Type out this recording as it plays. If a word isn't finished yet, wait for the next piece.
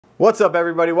What's up,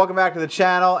 everybody? Welcome back to the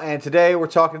channel, and today we're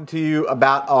talking to you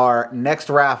about our next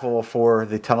raffle for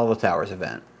the Tunnel to Towers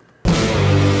event.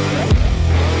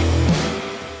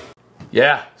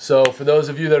 Yeah, so for those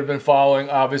of you that have been following,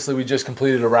 obviously we just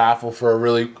completed a raffle for a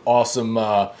really awesome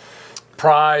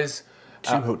prize.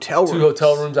 Two hotel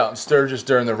rooms out in Sturgis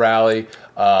during the rally.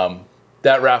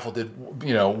 That raffle did,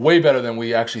 way better than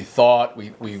we actually thought.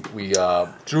 We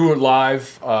drew a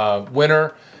live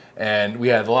winner, and we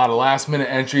had a lot of last-minute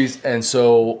entries. And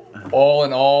so, all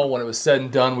in all, when it was said and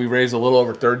done, we raised a little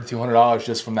over $3,200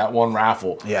 just from that one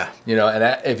raffle. Yeah.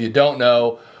 And if you don't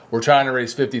know, we're trying to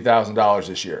raise $50,000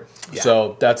 this year. Yeah.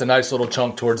 So that's a nice little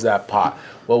chunk towards that pot.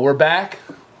 Well, we're back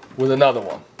with another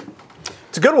one.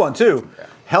 It's a good one too. Yeah.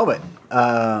 Helmet,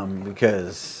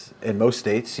 because in most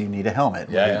states you need a helmet.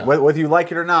 Yeah. Whether you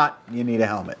like it or not, you need a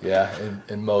helmet. Yeah,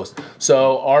 in most.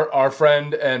 So our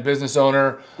friend and business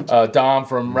owner, Dom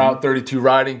from Route 32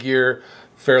 Riding Gear,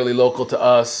 fairly local to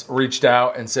us, reached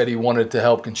out and said he wanted to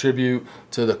help contribute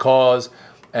to the cause.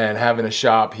 And having a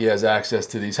shop, he has access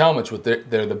to these helmets.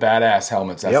 They're the Badass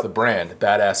helmets. That's the brand,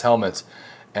 Badass helmets.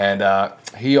 And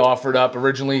he offered up,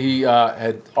 originally he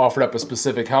had offered up a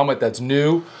specific helmet that's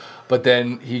new, but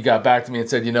then he got back to me and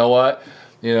said, you know what?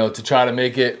 To try to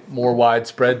make it more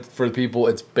widespread for people,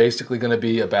 it's basically going to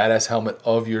be a Badass helmet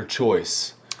of your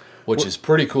choice, which is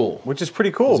pretty cool. Which is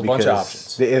pretty cool. There's a bunch of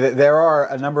options. There are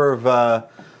a number of,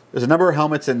 there's a number of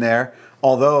helmets in there,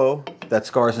 although that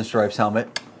Scars and Stripes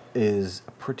helmet is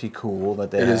pretty cool that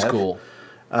they have. It is cool.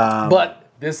 But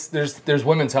there's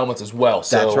women's helmets as well.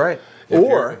 So that's right.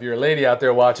 If you're a lady out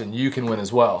there watching, you can win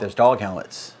as well. There's dog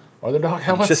helmets. Are there dog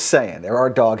helmets? I'm just saying, there are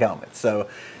dog helmets. So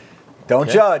don't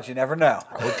judge, you never know.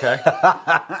 Okay.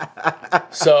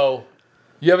 So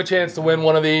you have a chance to win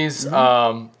one of these,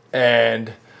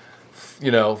 and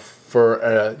for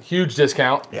a huge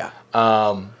discount. Yeah.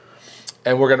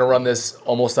 And we're going to run this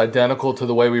almost identical to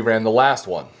the way we ran the last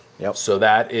one. Yep. So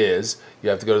that is, you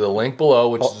have to go to the link below,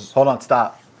 which is... Hold on,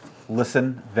 stop.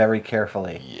 Listen very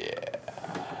carefully. Yeah.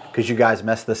 Because you guys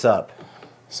messed this up.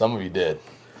 Some of you did.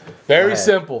 Very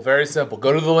simple, very simple.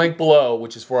 Go to the link below,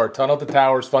 which is for our Tunnel to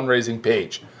Towers fundraising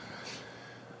page.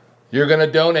 You're going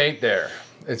to donate there.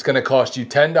 It's going to cost you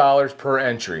 $10 per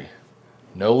entry.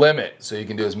 No limit, so you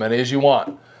can do as many as you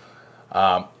want.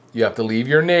 You have to leave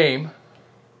your name.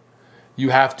 You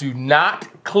have to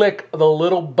not click the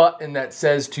little button that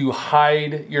says to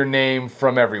hide your name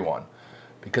from everyone.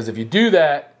 Because if you do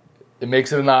that, it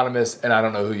makes it anonymous and I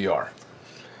don't know who you are.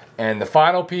 And the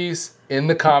final piece, in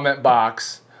the comment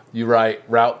box, you write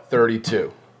Route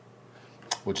 32,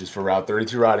 which is for Route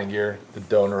 32 Riding Gear, the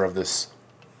donor of this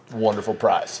wonderful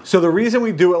prize. So the reason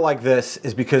we do it like this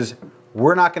is because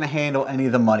we're not going to handle any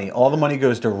of the money. All the money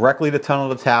goes directly to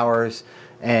Tunnel to Towers,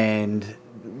 and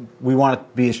we want to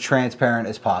be as transparent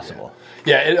as possible.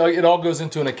 Yeah, it all goes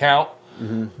into an account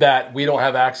that we don't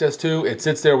have access to. It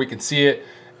sits there, we can see it,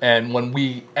 and when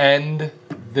we end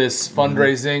this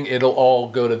fundraising, it'll all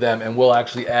go to them, and we'll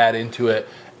actually add into it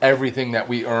everything that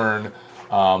we earn,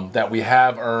 that we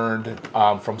have earned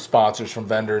from sponsors, from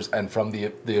vendors, and from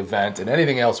the event, and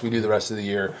anything else we do the rest of the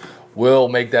year. We'll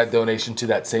make that donation to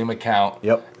that same account,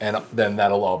 and then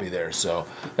that'll all be there. So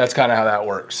that's kind of how that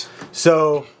works.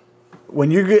 So when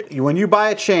you buy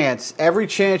a chance, every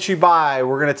chance you buy,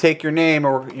 we're going to take your name,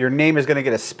 or your name is going to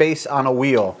get a space on a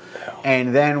wheel,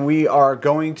 and then we are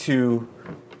going to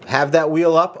have that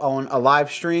wheel up on a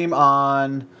live stream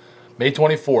on May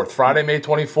 24th, Friday, May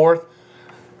 24th.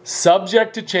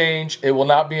 Subject to change. It will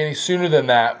not be any sooner than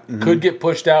that. Could get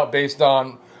pushed out based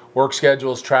on work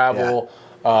schedules, travel,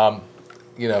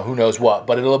 who knows what.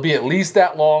 But it'll be at least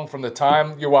that long from the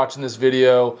time you're watching this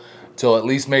video till at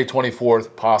least May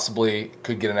 24th, possibly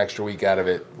could get an extra week out of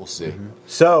it. We'll see.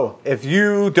 So if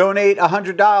you donate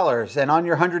 $100, and on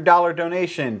your $100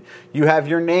 donation, you have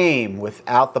your name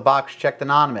without the box checked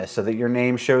anonymous so that your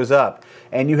name shows up,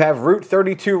 and you have Route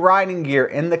 32 Riding Gear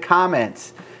in the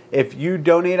comments, if you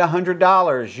donate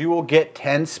 $100, you will get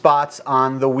 10 spots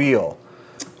on the wheel.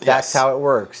 That's how it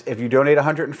works. If you donate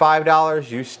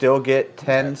 $105, you still get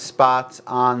 10 spots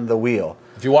on the wheel.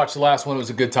 If you watched the last one, it was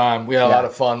a good time. We had a lot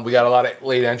of fun. We got a lot of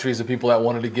late entries of people that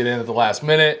wanted to get in at the last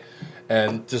minute,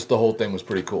 and just the whole thing was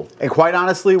pretty cool. And quite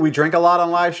honestly, we drink a lot on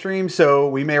live stream, so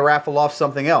we may raffle off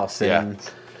something else. And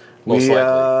most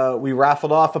likely. We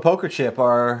raffled off a poker chip,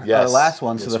 our last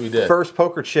one. So the first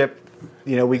poker chip,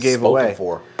 we gave away.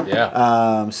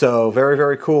 So very,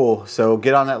 very cool. So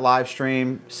get on that live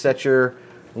stream, set your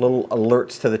little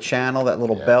alerts to the channel, that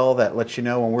little bell that lets you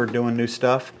know when we're doing new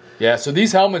stuff. Yeah, so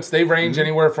these helmets, they range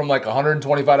anywhere from like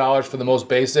 $125 for the most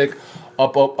basic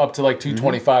up to like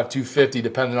 225, 250,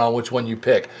 depending on which one you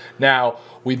pick. Now,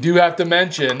 we do have to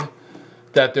mention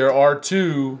that there are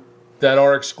 2 that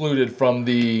are excluded from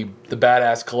the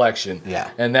Badass collection. Yeah.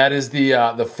 And that is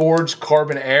the Forged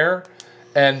Carbon Air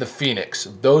and the Phoenix.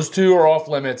 Those 2 are off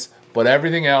limits, but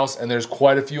everything else, and there's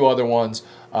quite a few other ones,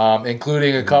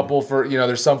 including a couple for,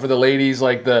 there's some for the ladies,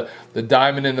 like the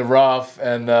Diamond in the Rough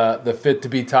and the Fit to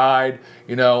be Tied,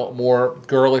 more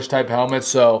girlish type helmets.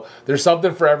 So there's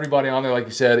something for everybody on there, like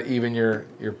you said, even your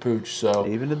pooch. So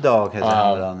even the dog has a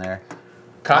helmet on there.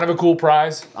 Kind of a cool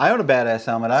prize. I own a Badass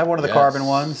helmet. I have one of the carbon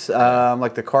ones,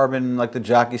 like the carbon, like the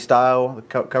jockey style,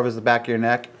 that covers the back of your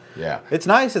neck. Yeah. It's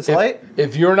nice. It's light.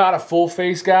 If you're not a full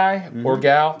face guy or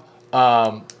gal,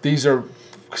 these are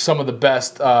some of the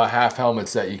best half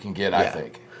helmets that you can get, I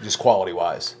think, just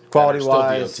quality-wise.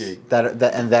 Quality-wise,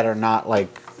 that are not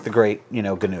like the great,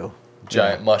 GNU.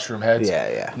 Giant mushroom heads.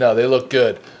 Yeah. No, they look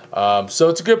good. So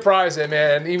it's a good prize, man.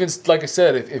 And even like I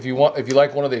said, if you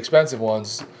like one of the expensive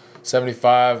ones,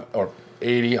 $75 or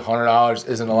 $80, $100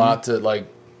 isn't a lot to like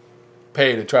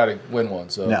pay to try to win one.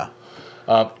 So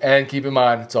no. And keep in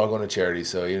mind, it's all going to charity.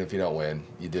 So even if you don't win,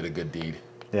 you did a good deed.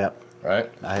 Yep.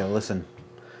 Right. I listen,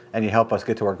 and you help us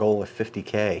get to our goal of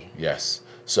 50K. Yes.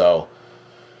 So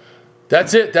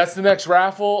that's it. That's the next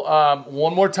raffle.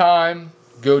 One more time,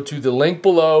 go to the link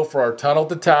below for our Tunnel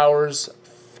to Towers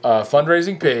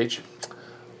fundraising page.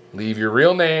 Leave your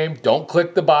real name. Don't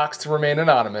click the box to remain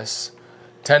anonymous.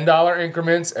 $10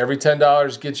 increments. Every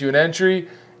 $10 gets you an entry.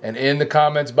 And in the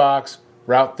comments box,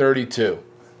 Route 32.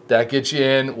 That gets you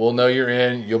in. We'll know you're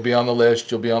in. You'll be on the list.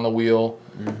 You'll be on the wheel.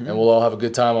 And we'll all have a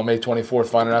good time on May 24th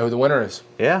finding out who the winner is.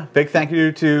 Yeah. Big thank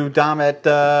you to Dom at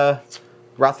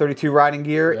Route 32 Riding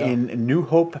Gear in New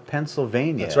Hope,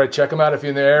 Pennsylvania. That's right. Check him out if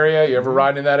you're in the area. You ever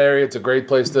ride in that area, it's a great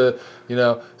place to,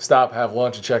 stop, have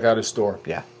lunch, and check out his store.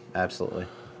 Yeah, absolutely.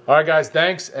 All right, guys.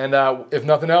 Thanks. And if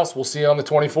nothing else, we'll see you on the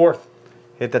 24th.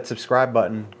 Hit that subscribe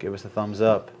button. Give us a thumbs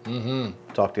up.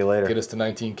 Talk to you later. Get us to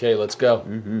 19K. Let's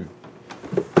go.